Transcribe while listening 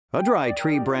A dry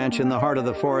tree branch in the heart of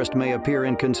the forest may appear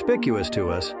inconspicuous to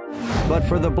us, but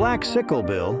for the black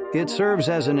sicklebill, it serves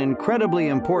as an incredibly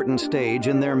important stage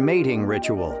in their mating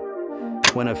ritual.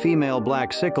 When a female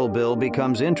black sicklebill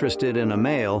becomes interested in a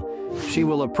male, she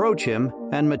will approach him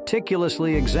and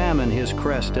meticulously examine his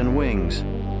crest and wings.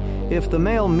 If the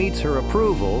male meets her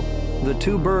approval, the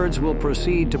two birds will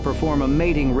proceed to perform a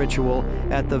mating ritual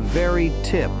at the very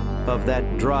tip of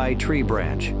that dry tree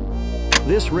branch.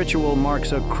 This ritual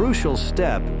marks a crucial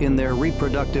step in their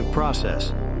reproductive process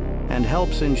and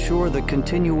helps ensure the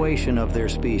continuation of their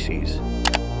species.